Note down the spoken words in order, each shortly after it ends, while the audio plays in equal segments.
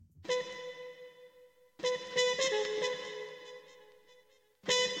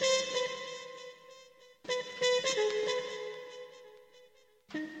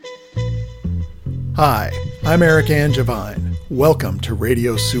Hi, I'm Eric Angevine. Welcome to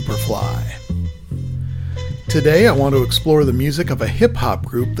Radio Superfly. Today I want to explore the music of a hip-hop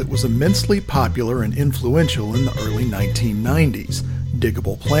group that was immensely popular and influential in the early 1990s,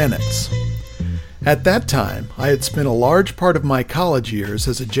 Digable Planets. At that time, I had spent a large part of my college years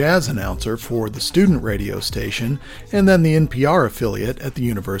as a jazz announcer for the student radio station and then the NPR affiliate at the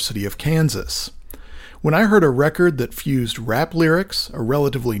University of Kansas. When I heard a record that fused rap lyrics, a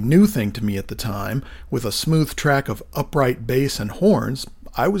relatively new thing to me at the time, with a smooth track of upright bass and horns,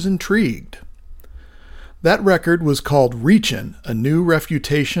 I was intrigued. That record was called Reachin', A New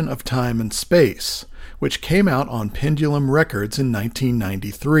Refutation of Time and Space, which came out on Pendulum Records in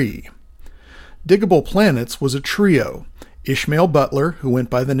 1993. Digable Planets was a trio: Ishmael Butler, who went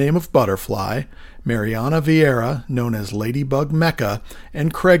by the name of Butterfly, Mariana Vieira, known as Ladybug Mecca,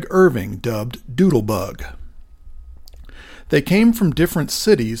 and Craig Irving, dubbed Doodlebug. They came from different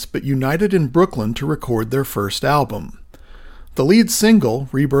cities, but united in Brooklyn to record their first album. The lead single,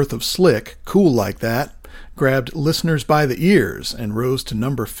 Rebirth of Slick, Cool Like That, grabbed listeners by the ears and rose to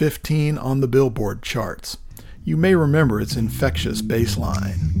number 15 on the Billboard charts. You may remember its infectious bass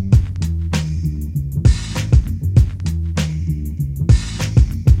line.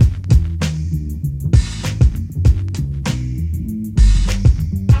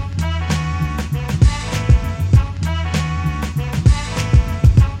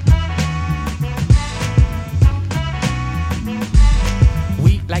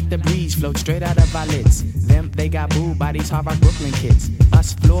 The breeze float straight out of our lids. Them, they got booed by these hard rock Brooklyn kids.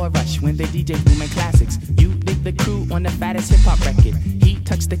 Us floor rush when they DJ booming classics. You dig the crew on the fattest hip-hop record. He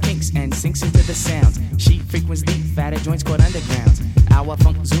tucks the kinks and sinks into the sounds. She frequents deep, fatter joints called undergrounds. Our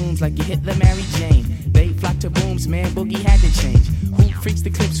funk zooms like you hit the Mary Jane. They flock to booms, man, Boogie had to change. Who freaks the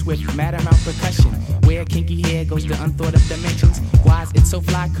clips with mad amount percussion? Where kinky hair goes to unthought of dimensions. Why's it so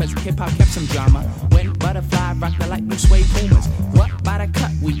fly? Cause hip-hop kept some drama. When Butterfly rocked the light blue suede Pumas. What by the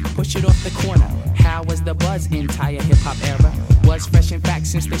cut? We push it off the corner. How was the buzz entire hip-hop era? Was fresh in fact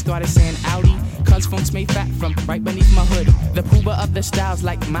since they started saying Audi. Cause funk's made fat from right beneath my hood. The pooba of the styles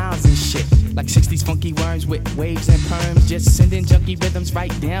like Miles and shit. Like 60s funky worms with waves and perms. Just sending junky rhythms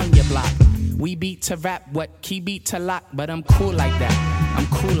right down your block. We beat to rap, what key beat to lock. But I'm cool like that, I'm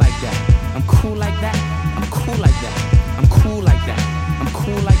cool like that. I'm cool like that, I'm cool like that. I'm cool like that, I'm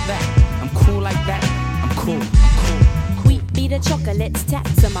cool like that. I'm cool like that, I'm cool, I'm cool. We be the chocolates,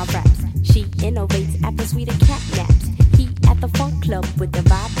 taps on my raps. She innovates after sweeter cat naps. He at the funk club with the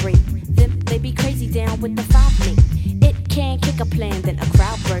vibrate. Them they be crazy down with the 5-mate. It can kick a plan, then a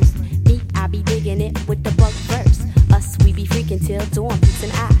crowd burst. Me, I be digging it with the bug verse. Us, we be freaking till dawn, peace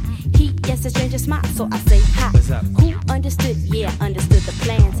and I. He gets a stranger smile, so I say hi. Who understood? Yeah, understood the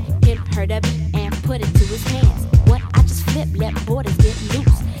plans. Him heard a beat and put it to his hands. What I just flip, let borders get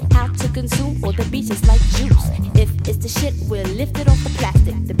loose. How to consume all the beaches like juice. If it's the shit, we'll lift it off the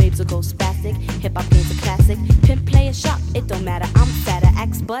plastic. The babes will go spastic. Hip hop game's a classic. Pimp play a shot, it don't matter. I'm fatter,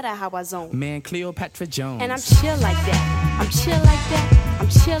 axe butter how I zone. Man, Cleopatra Jones. And I'm chill like that. I'm chill like that. I'm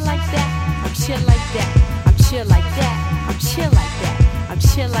chill like that. I'm chill like that. I'm chill like that. I'm chill like that. I'm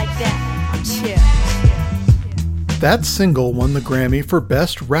chill like that. I'm chill. That single won the Grammy for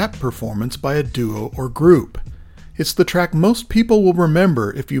Best Rap Performance by a Duo or Group. It's the track most people will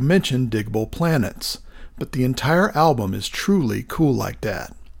remember if you mention Digable Planets, but the entire album is truly cool like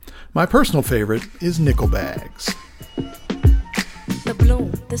that. My personal favorite is Nickel Bags. The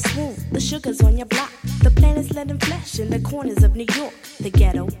bloom, the swoon, the sugars on your block. The planets letting flesh in the corners of New York. The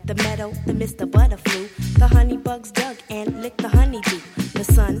ghetto, the meadow, the Mr. Butterflu. The honey bugs dug and licked the honeydew. The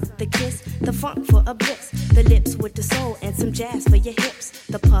sun, the kiss, the funk for a bliss. The lips with the soul and some jazz for your hips.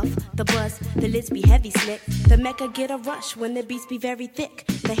 The puff, the buzz, the lids be heavy slick. The Mecca get a rush when the beats be very thick.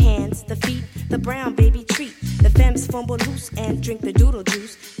 The hands, the feet, the brown baby treat. The femmes fumble loose and drink the doodle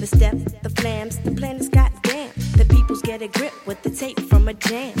juice. The step, the flams, the planets goddamn. The peoples get a grip with the tape from a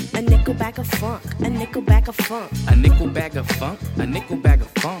jam. A nickel bag of funk, a nickel bag of funk. A nickel bag of funk, a nickel bag of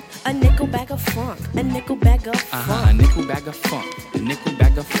funk. A nickel bag of funk, a nickel bag of funk. A nickel bag of funk, a nickel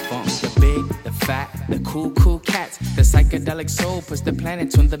bag of funk. The big, the fat, the cool cats. The psychedelic soul puts the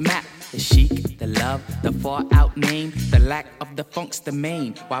planets on the map. The chic, the love, the far out name. The lack of the funk's the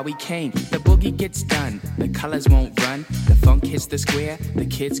main. Why we came, the boogie gets done. The colors won't run. The funk hits the square. The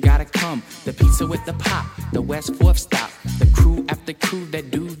kids gotta come. The pizza with the pop. The West 4th stop. The crew after crew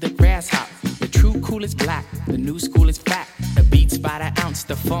that do the grass hop. The true cool is black. The new school is fat. The beats by the ounce.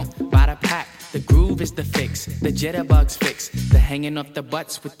 The funk by the pack. The groove is the fix, the jitterbugs fix. The hanging off the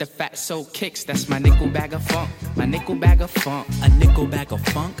butts with the fat soul kicks. That's my nickel bag of funk, my nickel bag of funk. A nickel bag of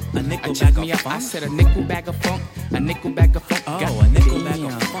funk, a nickel bag of funk. I said a nickel bag of funk, a nickel bag of funk. Oh, a nickel bag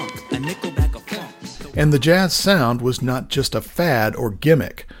of funk, a nickel bag of funk. And the jazz sound was not just a fad or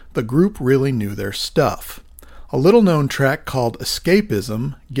gimmick. The group really knew their stuff. A little-known track called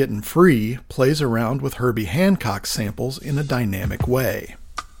Escapism, Gettin' Free, plays around with Herbie Hancock samples in a dynamic way.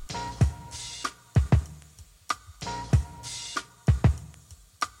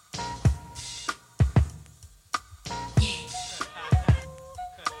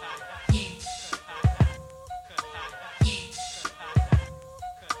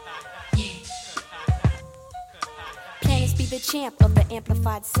 Champ of the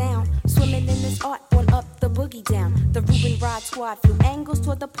amplified sound, swimming in this art, on up the boogie down. The Reuben Rod squad flew angles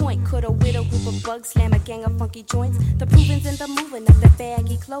toward the point, could a widow group of bugs slam a gang of funky joints. The provings in the moving of the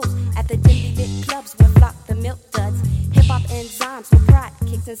baggy clothes at the dimly lit clubs where flock the milk duds. Hip hop enzymes with pride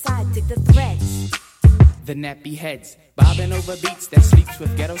kicks inside, dig the threads. The nappy heads, bobbing over beats that sleeps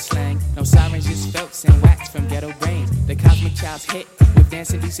with ghetto slang. No sirens, just felts and wax from ghetto brains. The Cosmic Child's hit with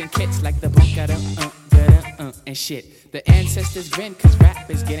dancing decent kits like the and shit. The ancestors grin cause rap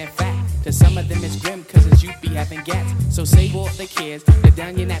is getting fat. To some of them it's grim cause it's youth be having gats. So save all the cares, the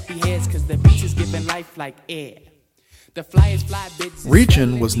down your nappy heads, cause the beats is giving life like air. The flyers fly bids.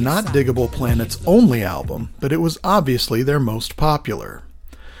 Reachin' was not Diggable Planet's only album, but it was obviously their most popular.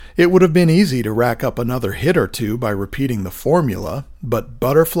 It would have been easy to rack up another hit or two by repeating the formula, but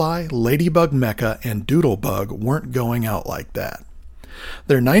Butterfly, Ladybug Mecca, and Doodlebug weren't going out like that.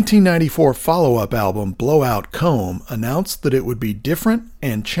 Their 1994 follow-up album, Blowout Comb, announced that it would be different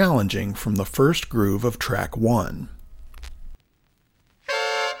and challenging from the first groove of track 1.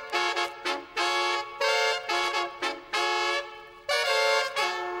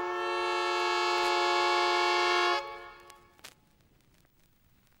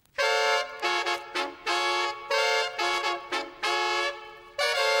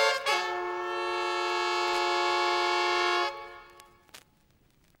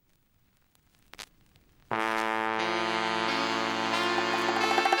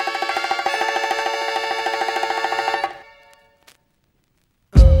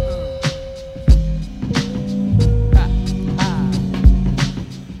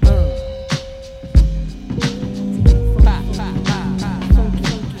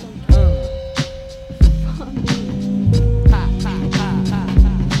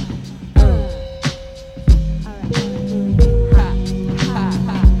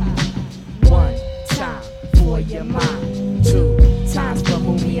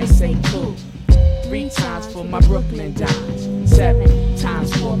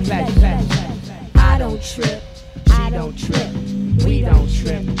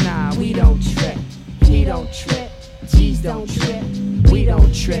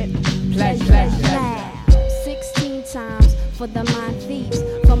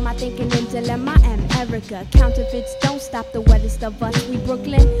 Counterfeits don't stop the wettest of us. We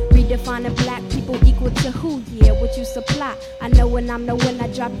Brooklyn, redefining black people equal to who? Yeah, what you supply. I know when I'm the one I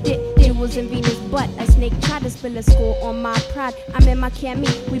dropped it. It was in Venus' butt. A snake tried to spill a score on my pride. I'm in my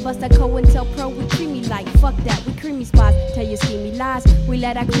cami. We bust a COINTELPRO. We creamy like fuck that. We creamy spies. Tell you schemy lies. We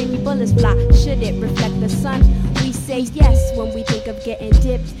let our creamy bullets fly. Should it reflect the sun? We say yes when we think of getting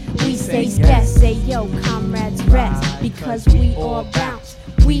dipped. We say yes. Say yo, comrades, rest because we all bounce.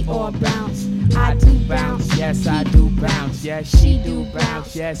 We all bounce. I do bounce, yes I do bounce, yes she do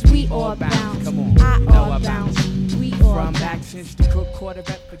bounce, yes we all bounce. Come on, I all bounce. We all bounce.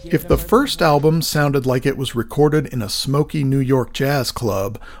 If the first album sounded like it was recorded in a smoky New York jazz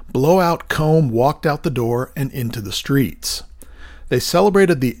club, Blowout Comb walked out the door and into the streets. They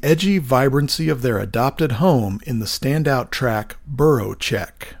celebrated the edgy vibrancy of their adopted home in the standout track Borough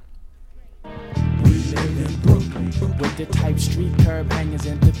Check. With the type street curb hangers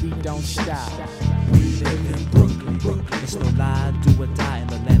and the beat don't stop. We live in Brooklyn, Brooklyn. It's no lie, do or die in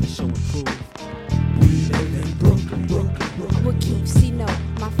the land of show and prove. We live in Brooklyn, Brooklyn, Brooklyn. What keeps you know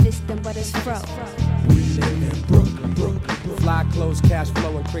my fist and but it's fro. We live in Brooklyn, Brooklyn. Fly clothes, cash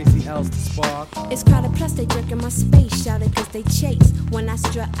flow, and crazy L's to spark. It's crowded, plus they jerking my space, shouted cause they chase. When I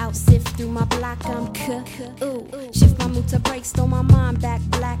strut out, sift through my block, I'm ooh. Shift my mood to break, stole my mind back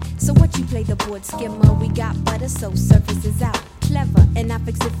black. So what you play the board skimmer? We got butter, so surface is out. Clever, and I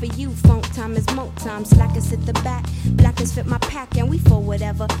fix it for you. Funk time is mo time. Slackers at the back, blackers fit my pack, and we for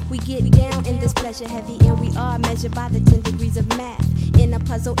whatever. We get down in this pleasure heavy, and we are measured by the 10 degrees of math. In a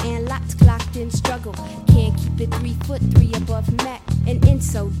puzzle and lots clocked in struggle. Can't keep it 3'3" above Mac. And in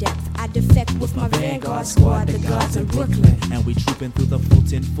so depth, I defect with my Vanguard squad, the guards in Brooklyn. And we trooping through the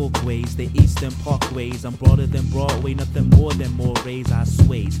Fulton Folkways, the Eastern Parkways. I'm broader than Broadway, nothing more than more rays I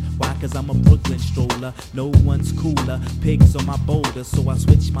sways. Why? Cause I'm a Brooklyn stroller, no one's cooler. Pigs on my boulder, so I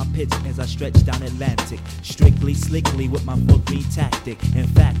switch my pitch as I stretch down Atlantic. Strictly, slickly with my full green tactic. In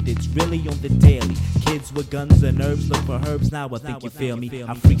fact, it's really on the daily. Kids with guns and herbs look for herbs. Now I think you feel me.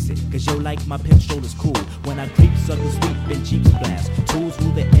 I freaks it, cause yo like my pimp shoulders cool. When I creep, suckers sweep and Jeeps blast. Tools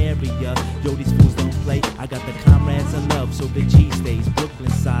rule the area. Yo, these fools don't play. I got the comrades of love, so the G stays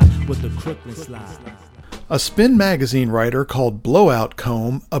Brooklyn side with the Crooklyn slide. A Spin magazine writer called Blowout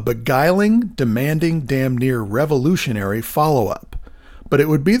Comb a beguiling, demanding, damn near revolutionary follow-up, but it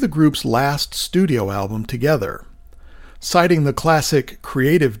would be the group's last studio album together. Citing the classic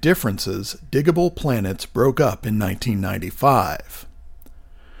creative differences, Diggable Planets broke up in 1995.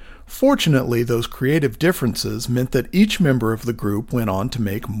 Fortunately, those creative differences meant that each member of the group went on to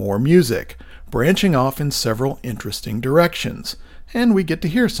make more music, branching off in several interesting directions, and we get to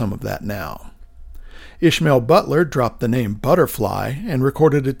hear some of that now. Ishmael Butler dropped the name Butterfly and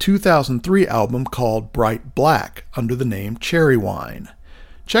recorded a 2003 album called Bright Black under the name Cherry Wine.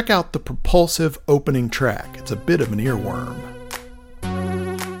 Check out the propulsive opening track. It's a bit of an earworm.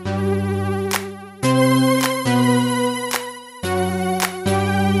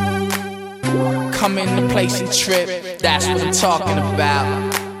 Come in the place and trip, that's what I'm talking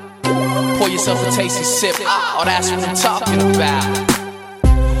about. Pour yourself a tasty sip, oh that's what I'm talking about.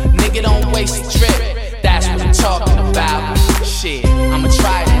 Nigga don't waste a trip. That's what I'm talking about. Shit, I'ma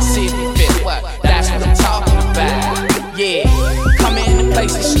try it and see if it fit. What? That's what I'm talking about. Yeah, come in the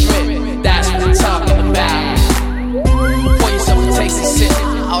place and strip. That's what I'm talking about. Pour yourself a tasty sip.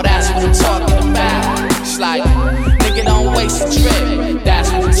 Oh, that's what I'm talking about. It's like, nigga don't waste a trip.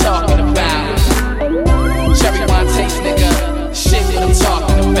 That's what I'm talking about. Cherry wine taste, nigga. Shit, what I'm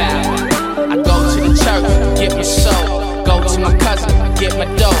talking about. I go to the church, get my soul. Go to my cousin, get my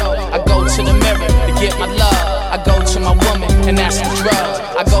dough. I go to the mirror to get my love. I go to my woman and ask for drugs.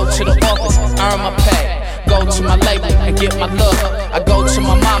 I go to the office, earn my pay. Go to my label and get my look. I go to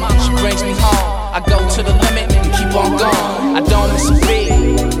my mama, she brings me home. I go to the limit and keep on going. I don't miss a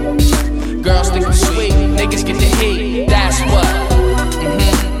beat. Girls think I'm sweet, niggas get the heat. That's what,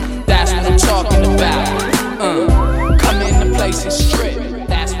 that's what I'm talking about. Come in the place and strip.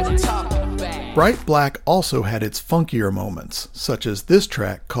 That's what I'm talking about. Bright Black also had its funkier moments, such as this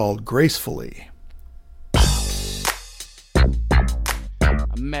track called Gracefully.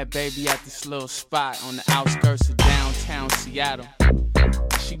 I met baby at this little spot on the outskirts of downtown Seattle.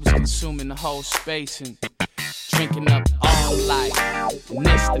 She was consuming the whole space and drinking up all life. And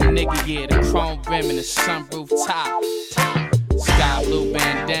this the nigga, yeah, the chrome rim and the sunroof top. Sky blue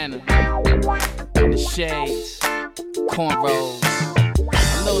bandana and the shades, cornrows.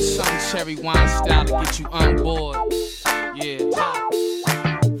 A little something cherry wine style to get you on board. Yeah.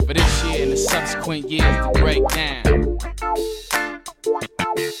 For this year and the subsequent years to break down.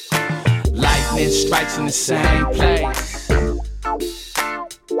 Lightning strikes in the same place.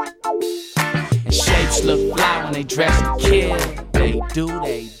 And shapes look fly when they dress to kill. They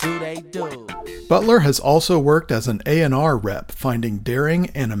do. Butler has also worked as an A&R rep, finding daring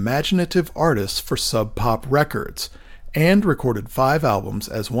and imaginative artists for Sub Pop Records, and recorded 5 albums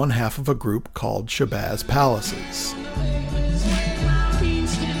as one half of a group called Shabazz Palaces.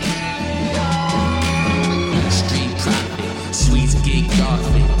 Street profit, sweets gig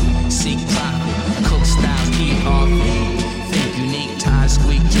dolphin, seek profit, cook style keep off it. Think unique ties,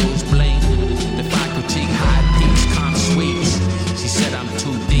 squeak jewels bling. The faculty high peaks, calm sweets. She said I'm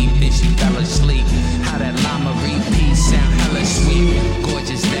too deep and she fell asleep. How that llama repeat sound hella sweet.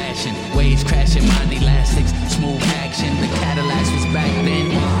 Gorgeous dashing, waves crashing, mind elastics, smooth action. The Cadillacs was back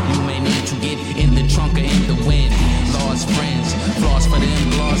then. You may need to get in the trunk or in the wind. Lost friends, floss for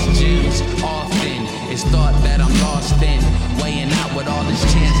them lost gems. Often it's thought that I'm lost in, weighing out what all this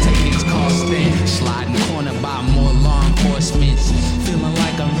chance taking's costing. Sliding corner by more law enforcement, feeling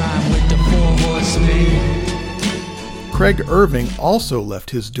like I'm riding with the 4 horsemen. Craig Irving also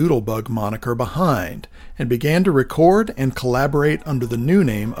left his Doodlebug moniker behind and began to record and collaborate under the new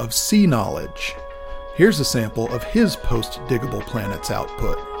name of Sea Knowledge. Here's a sample of his post-Diggable Planets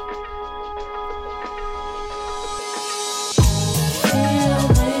output.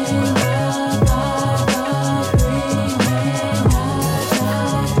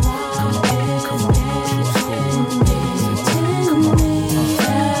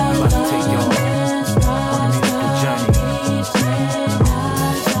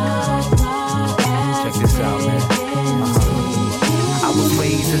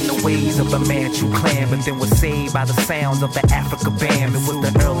 raised in the ways of the Manchu clan, but then was saved by the sounds of the Africa band. It was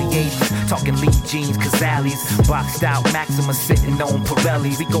the early 80s, talking Lee Jeans, Cazalis, boxed out Maxima sitting on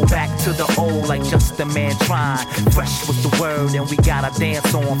Pirellis. We go back to the old like just a man trying. Fresh was the word and we got our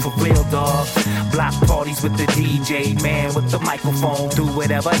dance on for real, dog. Block parties with the DJ, man with the microphone, do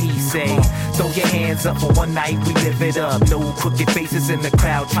whatever he say. Throw your hands up for one night, we live it up. No crooked faces in the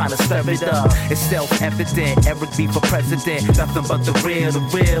crowd trying to stir it up. It's self-evident, Eric B for president. Nothing but the real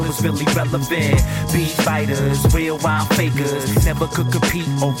is really relevant. Beat fighters, real rhyme fakers, never could compete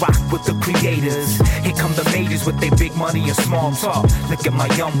or rock with the creators. Here come the majors with their big money and small talk. Look at my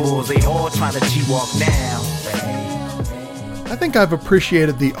young boys, they all trying to G-walk now. I think I've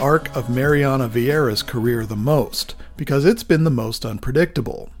appreciated the arc of Mariana Vieira's career the most, because it's been the most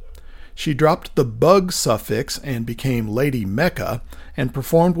unpredictable. She dropped the bug suffix and became Lady Mecca, and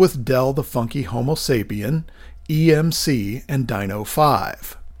performed with Del the Funky Homo Sapien, EMC, and Dino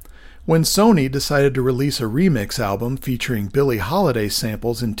 5. When Sony decided to release a remix album featuring Billie Holiday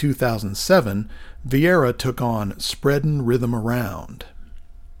samples in 2007, Vieira took on Spreadin' Rhythm Around.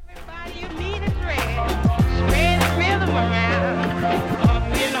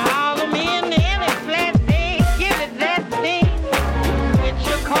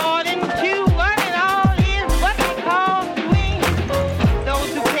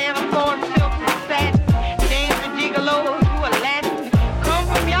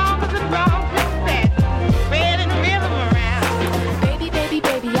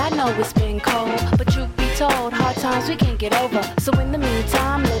 It's been cold, but truth be told, hard times we can't get over. So in the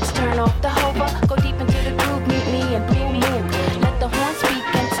meantime, let's turn off the hover, go deep into the groove, meet me in Blue Moon. Let the horn speak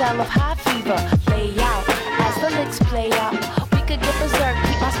and tell of high fever. Lay out as the licks play out. We could get berserk,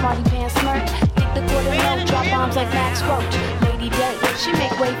 keep my smarty pants smirk. Dig the quarter note, drop bombs like Max Roach. Lady Day, she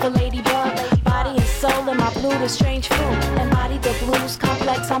make way for Ladybug. Body and soul in my blue, the strange fruit. Embody the blues,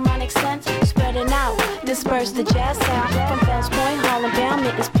 complex harmonic sense. Spreading out, disperse the jazz sound. From Fells Point, Harlem bound,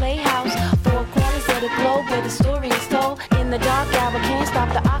 Mittens Playhouse. Four corners of the globe where the story is told. In the dark hour, can't stop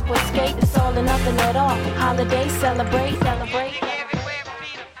the aqua skate. It's all or nothing at all. Holiday, celebrate, celebrate.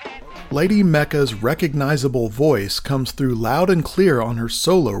 Lady Mecca's recognizable voice comes through loud and clear on her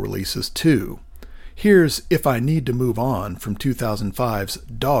solo releases too. Here's If I Need to Move On from 2005's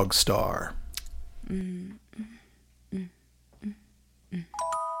Dog Star.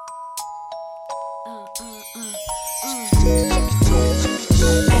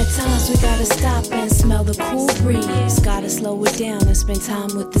 At times we gotta stop and smell the cool breeze. Gotta slow it down and spend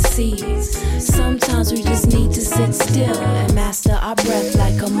time with the seas. Sometimes we just need to sit still and master our breath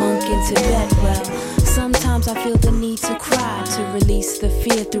like a monk in Tibet. Well, sometimes I feel the need to cry, to release the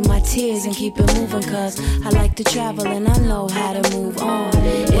fear through my tears and keep it moving. Cause I like to travel and I know how to move on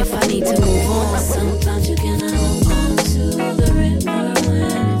if I need to move on. Sometimes you cannot hold on to the river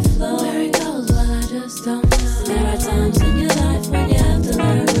when it flows. Where it goes, well I just don't know. There are times in your life when you have to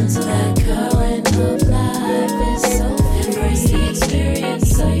learn to let go. Current of life is so embrace the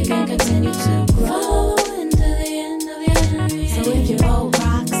experience so you can continue to grow into the end of your journey. So if your boat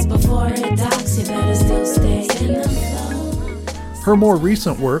rocks before it docks, you better still stay in the flow. Her more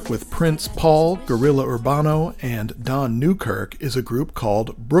recent work with Prince Paul, Gorilla Urbano, and Don Newkirk is a group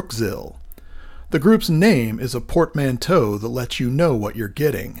called Brookzil. The group's name is a portmanteau that lets you know what you're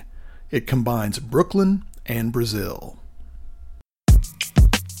getting. It combines Brooklyn and Brazil.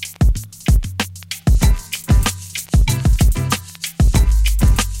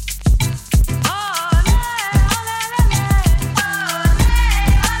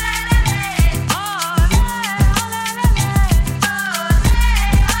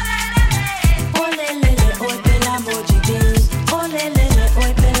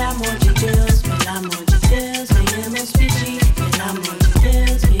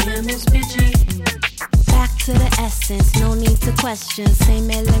 No need to question, same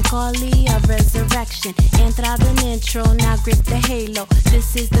melancholy of resurrection. Entrada in intro, now grip the halo.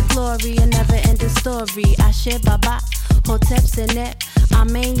 This is the glory, a never-ending story. Ashe Baba, Hotep Senet,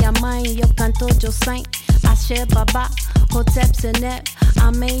 Amen Yamain, yo canto yo saint. Ashe Baba, Hotep Senet,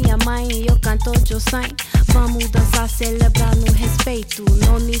 Amen Yamain, yo canto yo saint. Vamos dançar, celebrar no respeito.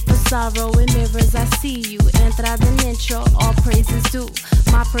 No need for sorrow, in mirrors I see you. Entrada in intro, all praises due.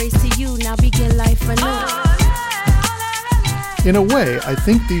 My praise to you, now begin life anew. In a way, I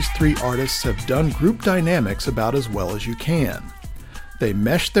think these three artists have done group dynamics about as well as you can. They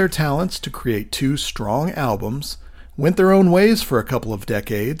meshed their talents to create two strong albums, went their own ways for a couple of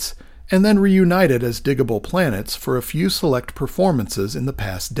decades, and then reunited as Diggable Planets for a few select performances in the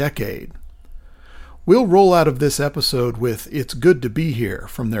past decade. We'll roll out of this episode with It's Good to Be Here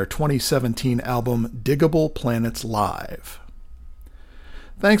from their 2017 album Diggable Planets Live.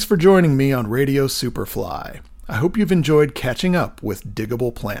 Thanks for joining me on Radio Superfly. I hope you've enjoyed catching up with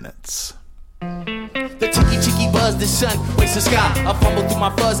Diggable Planets. The cheeky buzz, the sun wakes the sky. I fumble through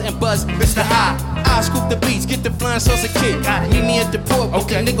my fuzz and buzz, Mr. I scoop the beats, get the flying sauce a kick. Meet me at the port with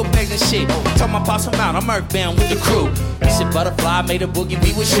the nickel bags and shit. Tell my pops I'm out, I'm earthbound with the crew. Said butterfly, made a boogie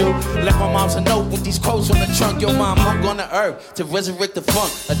be with you. Left my mom's a note with these quotes on the trunk. Yo, mom, I'm on the earth to resurrect the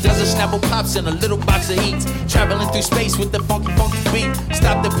funk. A dozen Snapple pops and a little box of heats. Traveling through space with the funky beat.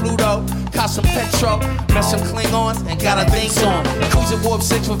 Stopped at Pluto, caught some petrol, met some Klingons, and got our things on. Cruising Warp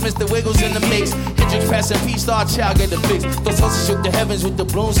 6 with Mr. Wiggles in the mix. Hendrix passing P-Star, child get the fix. Those horses shook the heavens with the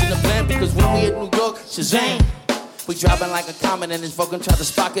blooms in the blend. Because when we hit New York, Shazam! We driving like a comet and this Vulcan tried to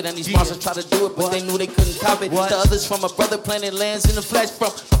spark it. And these monsters tried to do it, but they knew they couldn't cop it. The others from a brother planet lands in the flash from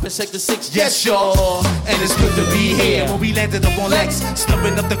up in Sector 6. Yes, y'all. And it's good to be here. When we landed up on Lex,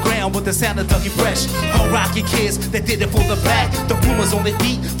 stumping up the ground with the sound of Dougie Fresh. Home rocky kids that did it for the back. The boomers on their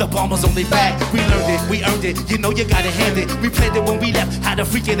feet, the bombers on their back. We learned it, we earned it. You know you gotta hand it. We played it when we left, how to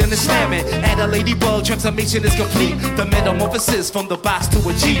freak it and the slam it. Add a ladybug, transformation is complete. The metamorphosis from the box to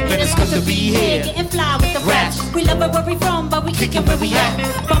a Jeep. And it's good to be here. Getting fly with the raps. We love it where we from, but we kick it where we at.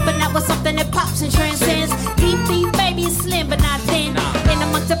 Bumping out with something that pops and transcends. Deep, baby, is slim, but not thin. In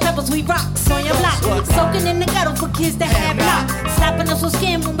amongst the pebbles, we rocks on your block. Soaking in the gutter for kids that have block. Slapping us with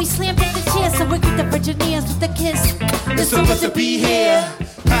skin when we slam at the chair. So we get the engineers with the kiss. It's so good to be here.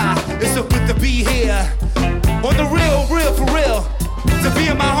 It's so good to be here. On the real, for real. To be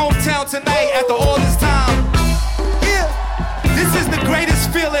in my hometown tonight after all this time. Yeah, this is the greatest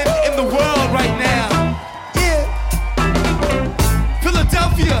feeling in the world right now.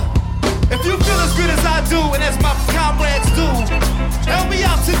 Philadelphia, if you feel as good as I do and as my comrades do, help me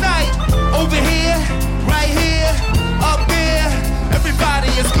out tonight. Over here, right here, up there. Everybody,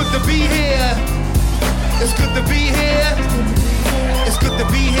 it's good to be here. It's good to be here. It's good to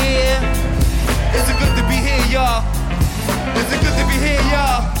be here. Is it good to be here, y'all? Is it good to be here,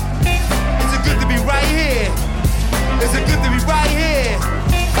 y'all? Is it good to be right here? Is it good to be right here?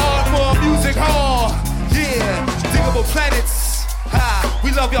 Ardmore Music Hall, yeah. Diggable Planets.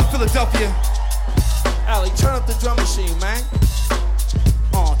 We love y'all, Philadelphia. Allie, turn up the drum machine, man.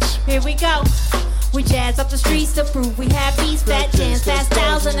 Here we go. We jazz up the streets to prove we have beats, fat jams, fast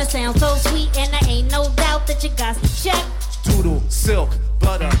styles, and it sounds so sweet. And there ain't no doubt that you got to check. Doodle, silk,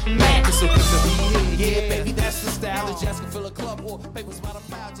 butter, man, it's so good to be here. Yeah, baby, that's the style. The jazz can fill a club or papers by the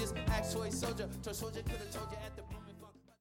mile. Just act toy soldier. Toy soldier could have told you at the